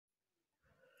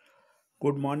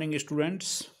Good morning,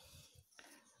 students.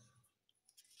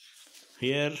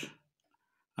 Here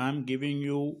I am giving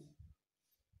you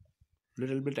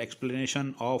little bit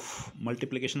explanation of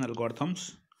multiplication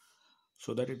algorithms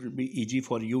so that it will be easy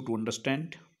for you to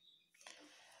understand.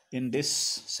 In this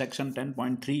section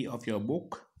 10.3 of your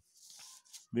book,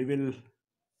 we will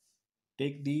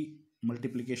take the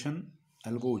multiplication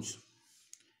algos.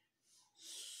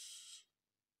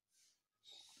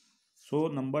 So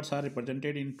numbers are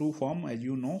represented in two form, as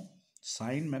you know,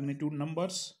 sign magnitude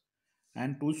numbers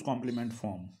and 2's complement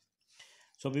form.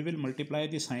 So we will multiply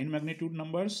the sign magnitude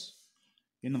numbers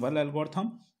in one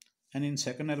algorithm, and in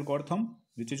second algorithm,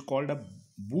 which is called a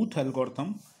Booth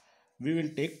algorithm, we will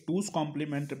take 2's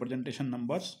complement representation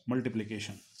numbers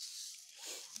multiplication.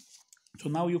 So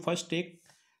now you first take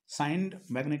signed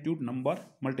magnitude number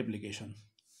multiplication.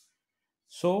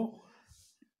 So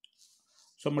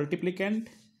multiplicand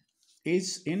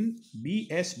is in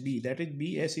BSB, that is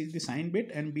BS is the sign bit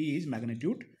and B is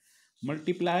magnitude.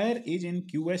 Multiplier is in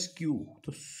QSQ.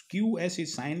 So QS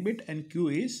is sign bit and Q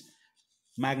is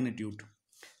magnitude.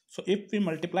 So if we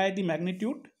multiply the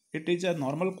magnitude, it is a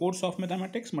normal course of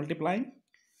mathematics multiplying.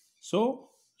 So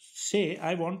say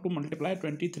I want to multiply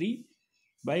 23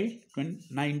 by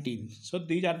 19. So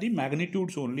these are the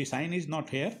magnitudes only. Sign is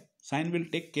not here. Sign will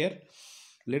take care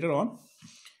later on.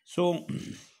 So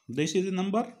this is the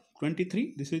number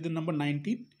 23. This is the number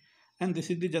 19. And this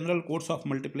is the general course of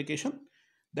multiplication,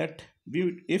 that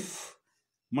we, if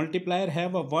multiplier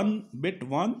have a 1 bit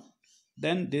 1,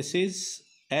 then this is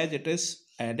as it is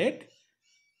added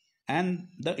and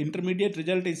the intermediate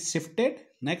result is shifted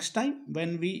next time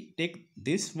when we take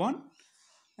this one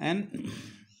and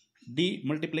the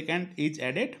multiplicand is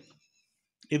added.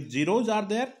 If zeros are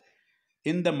there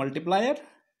in the multiplier,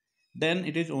 then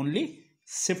it is only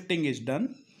shifting is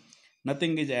done,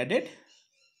 nothing is added.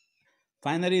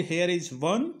 Finally here is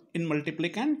 1 in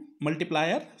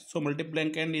multiplier, so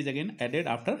multiplicand is again added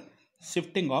after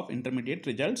shifting of intermediate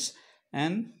results,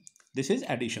 and this is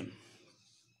addition.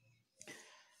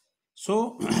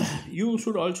 So you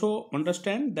should also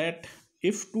understand that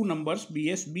if two numbers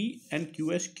BSB and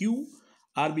QSQ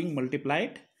are being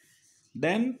multiplied,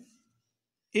 then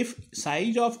if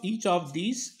size of each of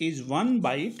these is 1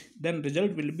 byte, then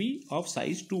result will be of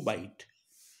size 2 byte.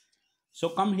 So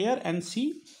come here and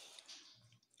see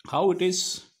how it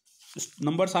is,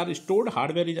 numbers are stored,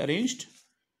 hardware is arranged.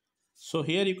 So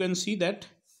here you can see that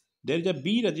there is a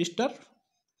B register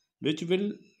which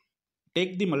will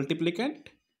take the multiplicand,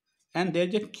 and there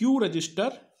is a Q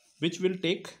register which will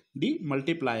take the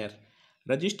multiplier.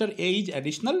 Register A is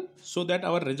additional, so that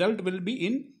our result will be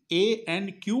in A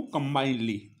and Q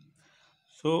combinedly.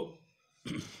 So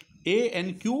A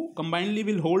and Q combinedly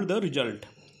will hold the result,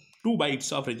 2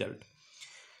 bytes of result.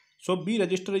 So B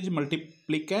register is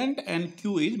multiplicand and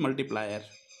Q is multiplier.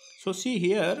 So see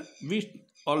here, we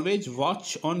always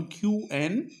watch on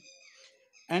Qn,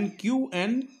 and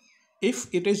Qn,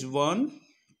 if it is 1,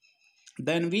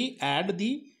 then we add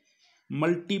the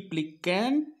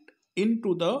multiplicand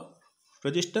into the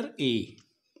register A,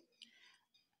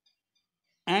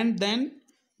 and then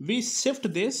we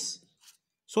shift this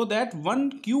so that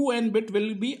one Qn bit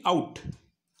will be out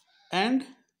and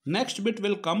next bit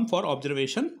will come for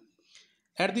observation.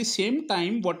 At the same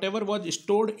time, whatever was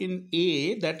stored in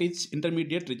A, that is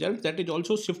intermediate result, that is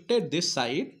also shifted this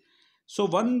side. So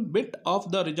one bit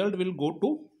of the result will go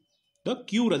to the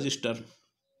Q register.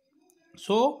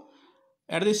 So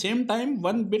at the same time,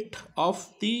 one bit of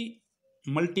the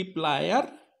multiplier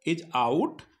is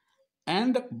out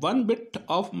and one bit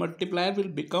of multiplier will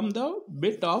become the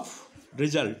bit of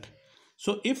result.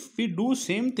 So if we do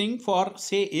same thing for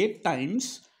say 8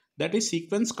 times, that is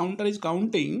sequence counter is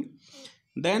counting,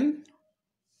 then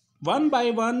one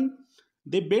by one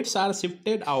the bits are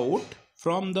shifted out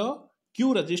from the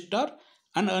Q register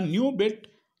and a new bit,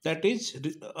 that is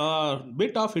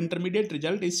bit of intermediate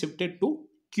result, is shifted to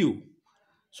Q.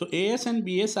 So AS and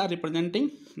BS are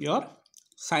representing your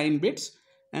sign bits,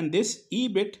 and this E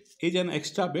bit is an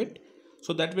extra bit,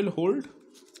 so that will hold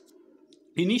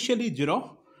initially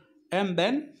 0, and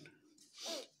then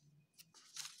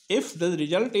if the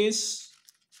result is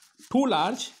too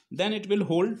large, then it will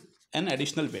hold an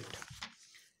additional bit.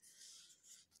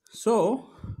 So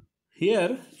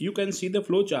here you can see the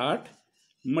flow chart,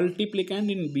 multiplicand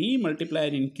in B, multiplier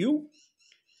in Q.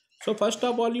 So first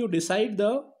of all, you decide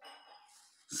the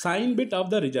sign bit of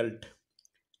the result.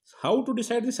 How to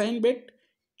decide the sign bit?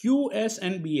 QS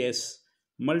and BS,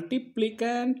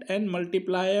 multiplicand and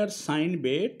multiplier sign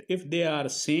bit, if they are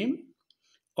same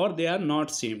or they are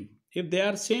not same. If they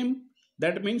are same,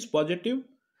 that means positive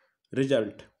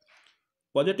result.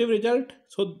 positive result.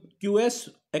 So QS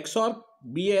XOR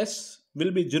BS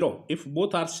will be 0. If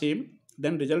both are same,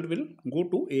 then result will go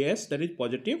to AS, that is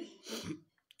positive.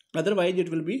 Otherwise it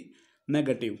will be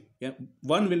negative. Yeah,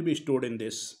 1 will be stored in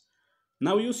this.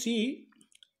 Now you see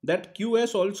that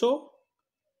QS also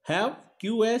have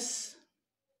QS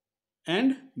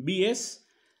and BS.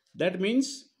 That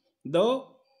means the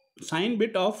sign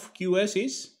bit of QS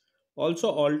is also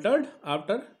altered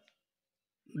after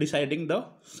deciding the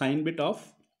sign bit of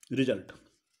result.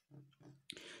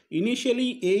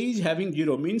 Initially A is having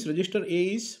 0, means register A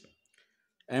is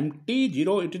empty,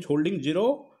 0, it is holding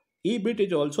 0. E bit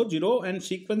is also 0 and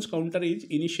sequence counter is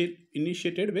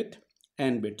initiated with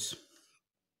n bits.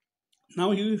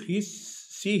 Now you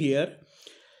see here,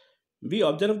 we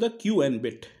observe the Qn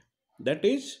bit, that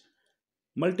is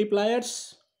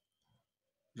multiplier's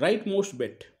rightmost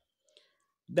bit.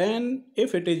 Then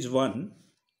if it is 1,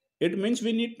 it means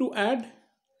we need to add.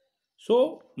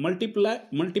 So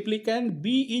multiplicand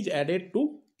B is added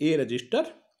to A register.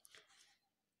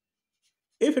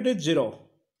 If it is 0,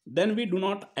 then we do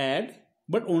not add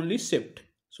but only shift.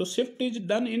 So shift is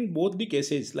done in both the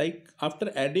cases, like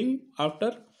after adding,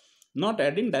 after not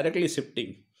adding, directly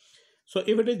shifting. So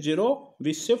if it is 0,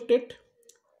 we shift it.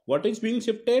 What is being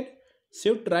shifted?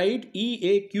 Shift right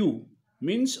EAQ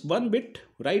means one bit,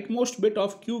 rightmost bit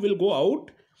of Q will go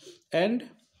out, and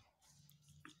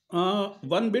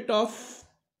one bit of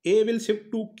A will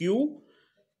shift to Q,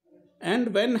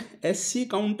 and when SC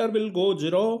counter will go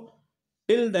 0,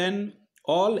 till then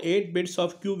all 8 bits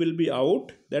of Q will be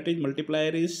out, that is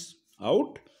multiplier is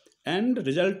out, and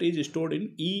result is stored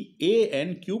in E, A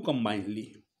and Q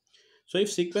combinedly. So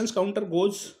if sequence counter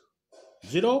goes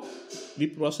 0, we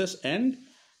process AND,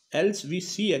 else we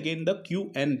see again the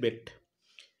QN bit.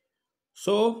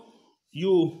 So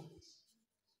you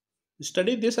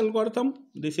study this algorithm.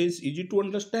 This is easy to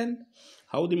understand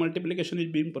how the multiplication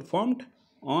is being performed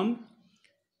on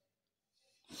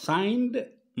signed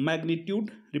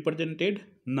magnitude represented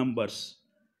numbers.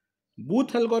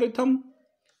 Booth algorithm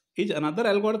is another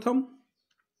algorithm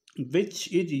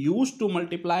which is used to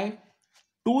multiply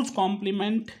 2's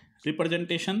complement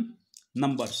representation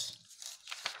numbers.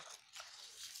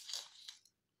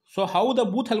 So how the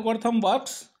Booth algorithm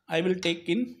works, I will take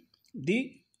in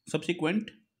the subsequent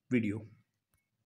video.